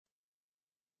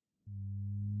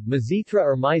Mizithra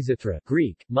or Mizithra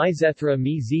Greek, Mizethra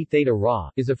mi z theta ra,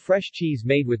 is a fresh cheese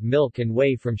made with milk and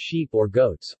whey from sheep or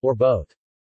goats, or both.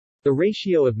 The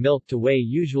ratio of milk to whey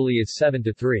usually is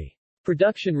 7:3.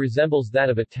 Production resembles that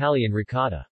of Italian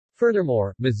ricotta.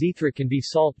 Furthermore, Mizithra can be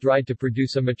salt-dried to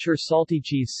produce a mature salty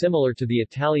cheese similar to the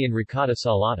Italian ricotta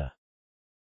salata.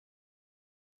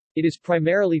 It is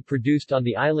primarily produced on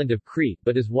the island of Crete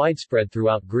but is widespread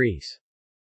throughout Greece.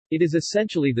 It is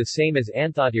essentially the same as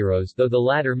anthotyros, though the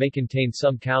latter may contain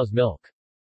some cow's milk.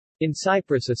 In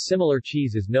Cyprus a similar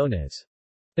cheese is known as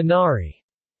inari,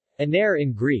 aner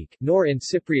in Greek, nor in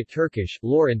Cypriot Turkish,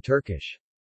 lor in Turkish.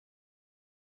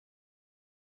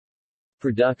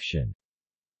 Production.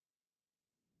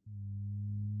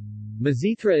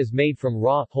 Mizithra is made from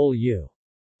raw, whole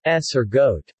ewe-s or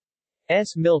goat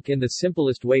S milk in the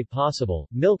simplest way possible.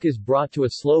 Milk is brought to a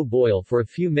slow boil for a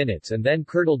few minutes and then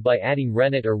curdled by adding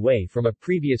rennet or whey from a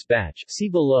previous batch, see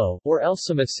below, or else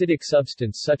some acidic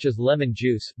substance such as lemon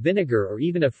juice, vinegar or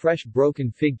even a fresh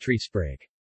broken fig tree sprig.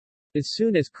 As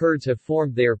soon as curds have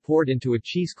formed they are poured into a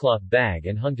cheesecloth bag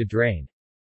and hung to drain.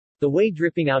 The whey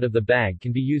dripping out of the bag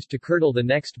can be used to curdle the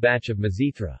next batch of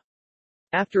Mizithra.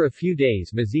 After a few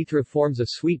days Mizithra forms a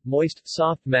sweet, moist,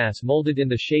 soft mass molded in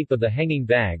the shape of the hanging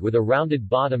bag with a rounded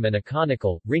bottom and a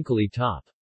conical, wrinkly top.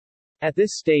 At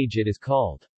this stage it is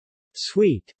called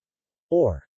sweet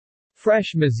or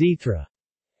fresh Mizithra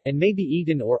and may be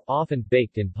eaten or, often,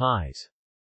 baked in pies.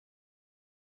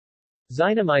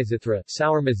 Mizithra,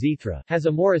 sour Mizithra, has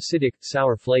a more acidic,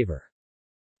 sour flavor.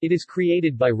 It is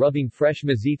created by rubbing fresh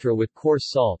Mizithra with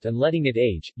coarse salt and letting it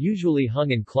age, usually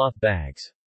hung in cloth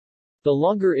bags. The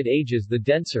longer it ages the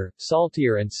denser,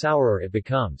 saltier and sourer it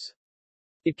becomes.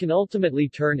 It can ultimately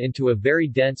turn into a very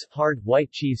dense, hard, white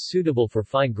cheese suitable for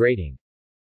fine grating.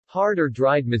 Hard or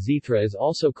dried Mizithra is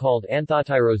also called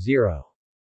anthotyro zero.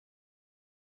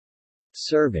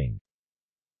 Serving.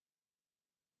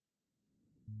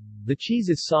 The cheese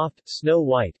is soft,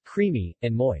 snow-white, creamy,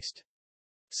 and moist.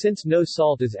 Since no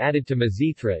salt is added to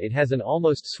Mizithra it has an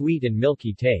almost sweet and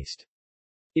milky taste.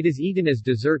 It is eaten as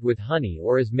dessert with honey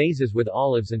or as mezes with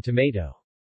olives and tomato.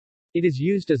 It is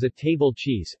used as a table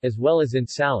cheese, as well as in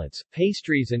salads,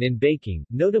 pastries and in baking,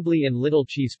 notably in little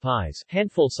cheese pies,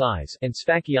 handful size, and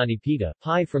sfacchiani pita,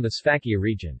 pie from the Sfacchia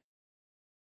region.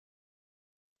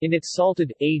 In its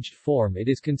salted, aged form it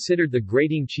is considered the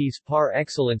grating cheese par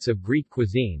excellence of Greek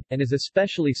cuisine, and is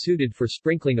especially suited for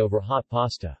sprinkling over hot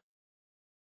pasta.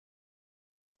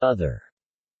 Other.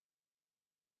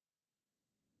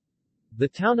 The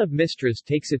town of Mistras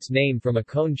takes its name from a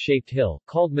cone-shaped hill,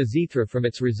 called Mizithra from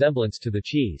its resemblance to the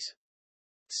cheese.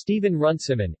 Stephen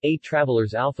Runciman, A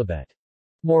Traveler's Alphabet.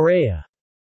 Morea.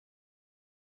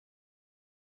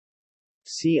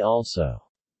 See also.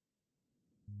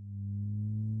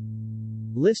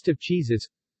 List of cheeses.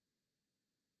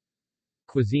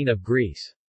 Cuisine of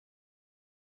Greece.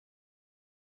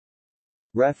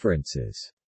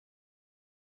 References.